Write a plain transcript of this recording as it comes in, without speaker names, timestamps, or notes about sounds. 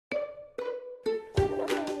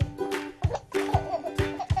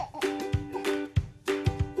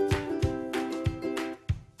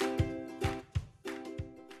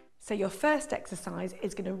So your first exercise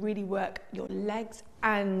is going to really work your legs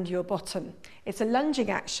and your bottom. It's a lunging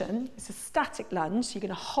action, it's a static lunge, so you're going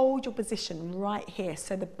to hold your position right here.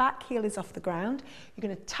 So the back heel is off the ground, you're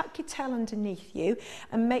going to tuck your tail underneath you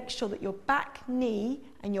and make sure that your back knee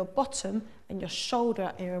and your bottom and your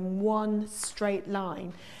shoulder are in one straight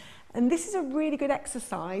line. And this is a really good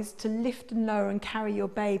exercise to lift and lower and carry your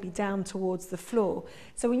baby down towards the floor.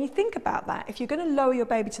 So when you think about that, if you're going to lower your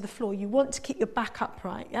baby to the floor, you want to keep your back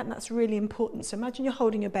upright, yeah? And that's really important. So imagine you're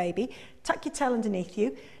holding your baby, tuck your tail underneath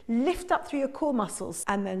you, lift up through your core muscles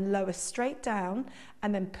and then lower straight down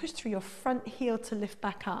and then push through your front heel to lift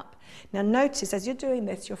back up. Now notice as you're doing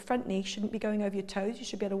this, your front knee shouldn't be going over your toes. You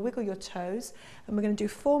should be able to wiggle your toes. And we're going to do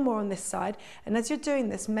 4 more on this side. And as you're doing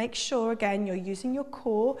this, make sure again, you're using your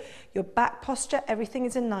core, your back posture, everything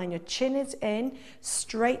is in line. Your chin is in,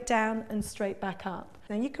 straight down and straight back up.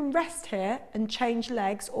 Now you can rest here and change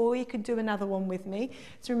legs, or you could do another one with me.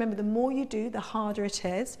 So remember, the more you do, the harder it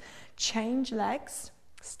is. Change legs,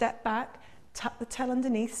 step back, tuck the tail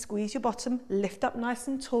underneath, squeeze your bottom, lift up nice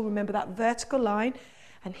and tall. Remember that vertical line.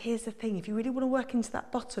 And here's the thing, if you really want to work into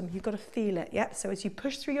that bottom, you've got to feel it, yeah? So as you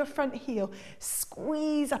push through your front heel,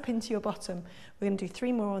 squeeze up into your bottom. We're going to do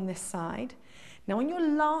 3 more on this side. Now on your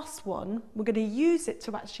last one, we're going to use it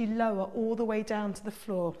to actually lower all the way down to the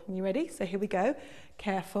floor. Are you ready? So here we go.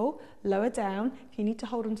 Careful, lower down. If you need to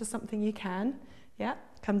hold onto something, you can. Yeah,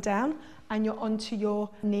 come down and you're onto your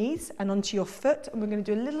knees and onto your foot, and we're going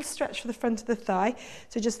to do a little stretch for the front of the thigh.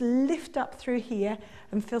 So just lift up through here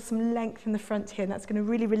and feel some length in the front here, and that's going to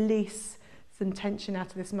really release some tension out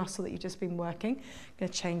of this muscle that you've just been working. I'm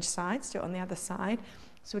going to change sides, do it on the other side.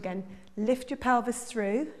 So again, lift your pelvis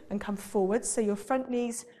through and come forward, so your front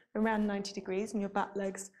knees around 90 degrees and your back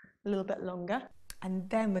legs a little bit longer. And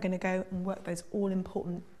then we're going to go and work those all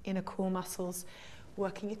important inner core muscles,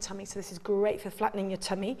 working your tummy. So this is great for flattening your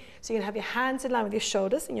tummy. So you're going to have your hands in line with your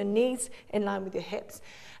shoulders and your knees in line with your hips.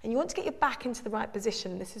 And you want to get your back into the right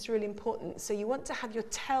position. This is really important. So you want to have your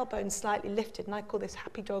tailbone slightly lifted, and I call this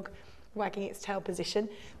happy dog wagging its tail position,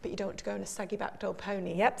 but you don't want to go in a saggy back dog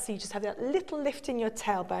pony. Yep, so you just have that little lift in your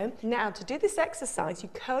tailbone. Now to do this exercise, you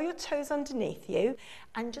curl your toes underneath you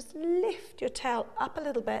and just lift your tail up a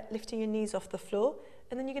little bit, lifting your knees off the floor.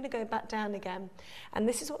 And then you're going to go back down again. And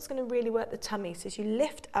this is what's going to really work the tummy. So as you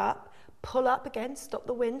lift up, pull up again, stop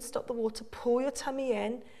the wind, stop the water, pull your tummy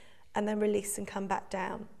in, and then release and come back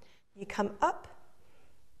down. You come up,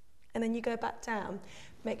 and then you go back down.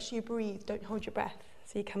 Make sure you breathe, don't hold your breath.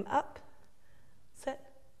 So you come up, sit,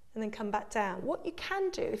 and then come back down. What you can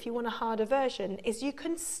do if you want a harder version is you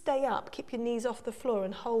can stay up, keep your knees off the floor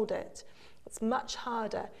and hold it. It's much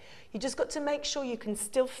harder. You just got to make sure you can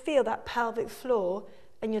still feel that pelvic floor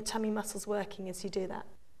and your tummy muscles working as you do that.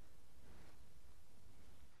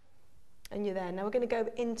 And you're there. Now we're going to go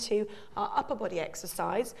into our upper body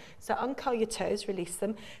exercise. So uncurl your toes, release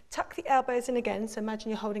them. Tuck the elbows in again. So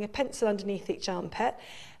imagine you're holding a pencil underneath each armpit.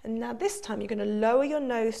 And now this time you're going to lower your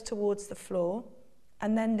nose towards the floor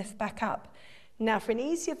and then lift back up. Now for an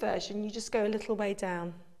easier version, you just go a little way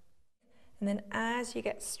down. And then as you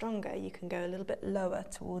get stronger, you can go a little bit lower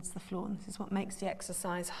towards the floor. And this is what makes the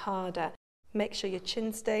exercise harder. Make sure your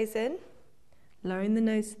chin stays in, lowering the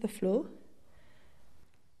nose to the floor.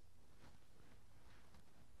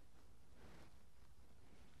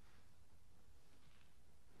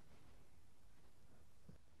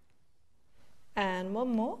 And one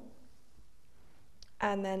more.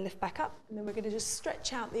 And then lift back up. And then we're going to just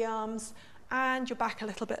stretch out the arms and your back a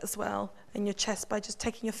little bit as well, and your chest, by just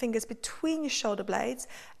taking your fingers between your shoulder blades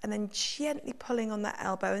and then gently pulling on that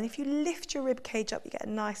elbow. And if you lift your rib cage up, you get a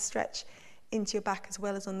nice stretch into your back as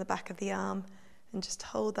well as on the back of the arm. And just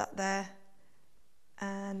hold that there.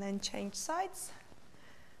 And then change sides.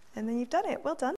 And then you've done it. Well done.